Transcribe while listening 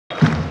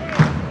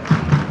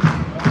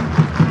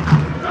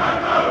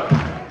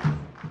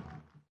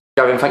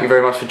Gavin, thank you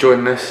very much for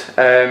joining us.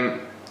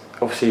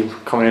 Obviously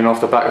coming in off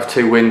the back of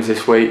 2 wins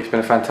this week, it's been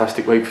a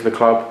fantastic week for the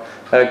club.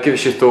 Give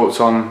us your thoughts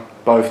on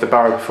both the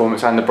Barrow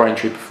performance and the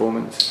Braintree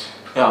performance.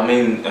 Yeah, I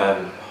mean, I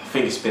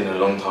think it's been a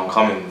long time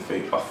coming.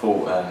 I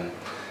thought the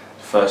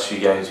first few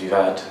games we've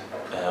had,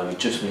 we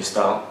just missed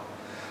out.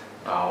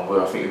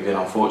 Where I think we've been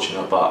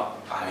unfortunate, but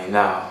I mean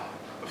now,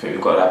 I think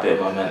we've got that bit of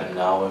momentum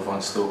now.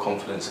 Everyone's still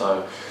confident,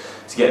 so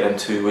to get them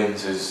 2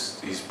 wins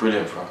is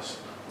brilliant for us.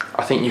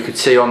 I think you could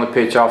see on the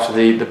pitch after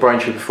the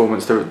Braintree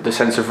performance the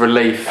sense of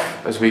relief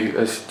as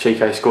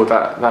Chike scored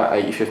that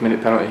 85th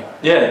minute penalty.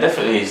 Yeah,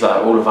 definitely. It's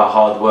like all of our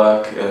hard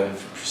work,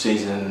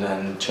 season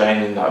and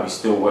training. Like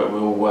we're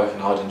all working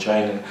hard in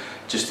training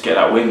just to get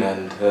that win,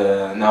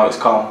 and now it's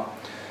come.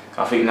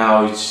 I think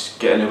now we just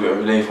get a little bit of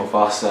relief off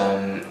us,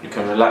 and we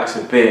can relax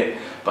a bit,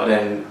 but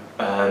then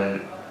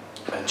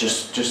and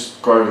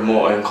just grow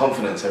more in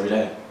confidence every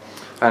day.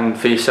 And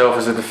for yourself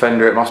as a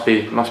defender, it must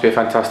be a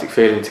fantastic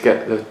feeling to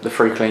get the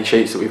 3 clean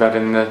sheets that we've had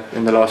in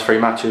the last 3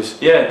 matches.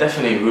 Yeah,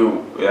 definitely.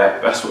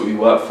 That's what we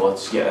work for,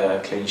 to get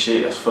a clean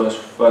sheet. That's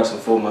first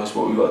and foremost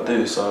what we've got to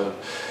do. So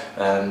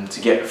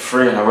to get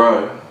 3 in a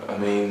row, I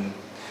mean,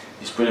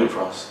 it's brilliant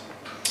for us.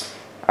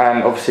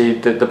 And obviously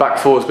the back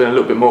 4's been a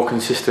little bit more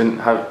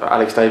consistent.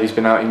 Alex Davies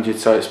been out injured,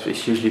 so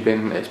it's usually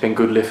been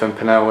Goodliff and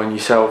Pennell and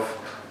yourself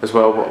as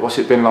well. What's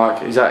it been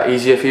like? Is that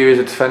easier for you as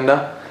a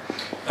defender?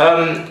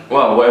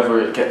 Well,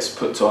 whatever it gets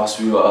put to us,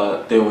 we've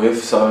got to deal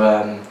with. So,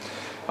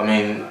 I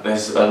mean,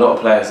 there's a lot of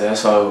players there,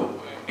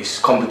 so it's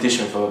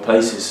competition for the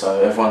places.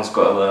 So everyone's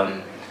got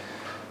to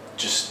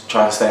just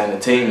try and stay on the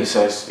team.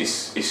 So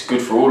it's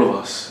good for all of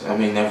us. I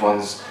mean,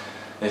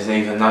 there's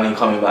even Nani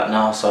coming back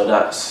now, so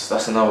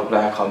that's another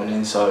player coming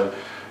in. So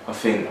I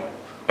think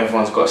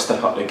everyone's got to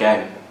step up the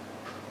game.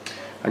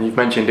 And you've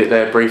mentioned it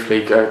there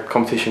briefly,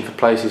 competition for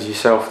places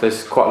yourself.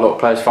 There's quite a lot of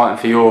players fighting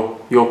for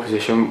your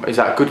position. Is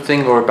that a good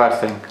thing or a bad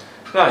thing?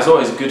 No, it's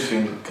always a good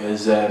thing,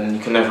 because you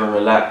can never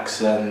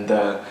relax, and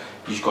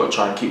you've just got to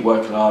try and keep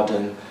working hard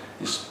and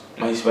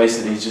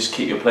basically just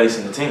keep your place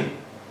in the team.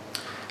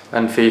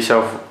 And for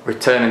yourself,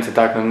 returning to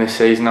Dagenham this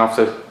season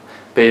after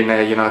being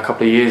there, you know, a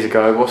couple of years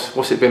ago,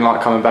 what's it been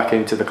like coming back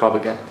into the club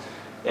again?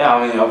 Yeah,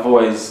 I mean, I've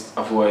always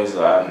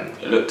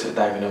looked at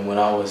Dagenham when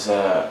I was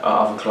at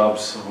other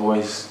clubs. I've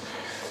always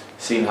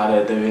seen how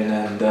they're doing,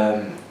 and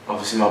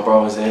obviously my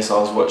brother's there, so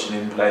I was watching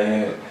him play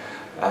here,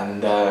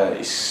 and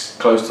it's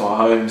close to my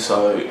home,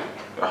 so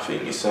I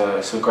think it's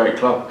a great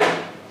club.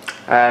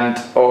 And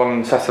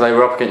on Saturday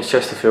we're up against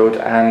Chesterfield,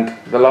 and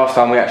the last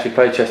time we actually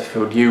played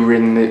Chesterfield, you were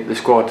in the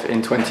squad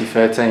in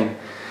 2013.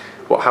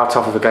 How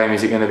tough of a game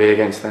is it going to be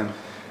against them?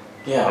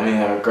 Yeah, I mean,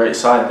 they're a great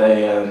side.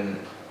 They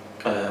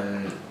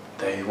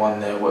won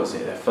their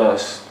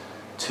first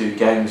 2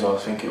 games, I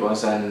think it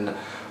was, and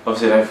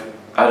obviously they've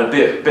had a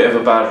bit of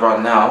a bad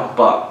run now,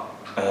 but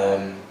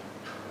I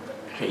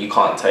think you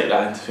can't take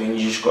that into things.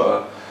 You just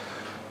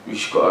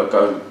gotta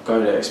go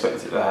there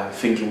expecting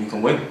thinking we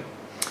can win.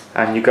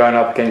 And you're going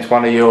up against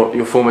one of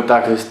your former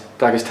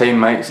Daggers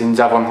teammates in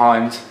Gavin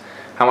Hoyte.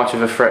 How much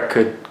of a threat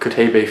could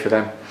he be for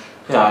them?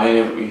 Yeah, I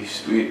mean,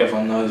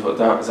 everyone knows what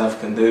Zav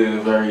can do.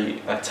 A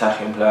very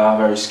attacking player,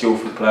 very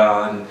skillful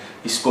player, and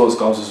he scores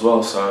goals as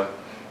well. So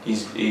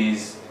he's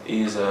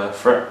a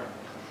threat.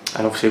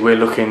 And obviously we're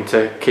looking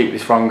to keep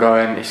this run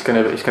going. It's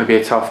gonna be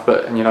a tough,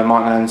 but you know,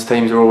 Mike Nann's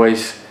teams are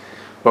always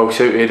well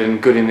suited and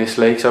good in this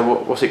league. So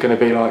what's it going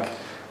to be like?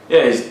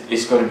 Yeah,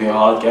 it's going to be a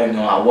hard game.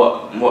 No matter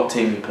what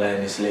team you play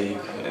in this league,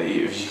 as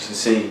you can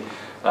see,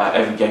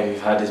 every game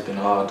we've had has been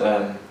hard.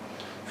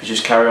 If we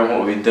just carry on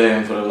what we've been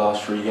doing for the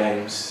last 3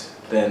 games,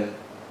 then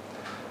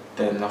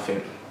I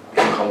think we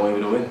can come away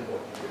with a win.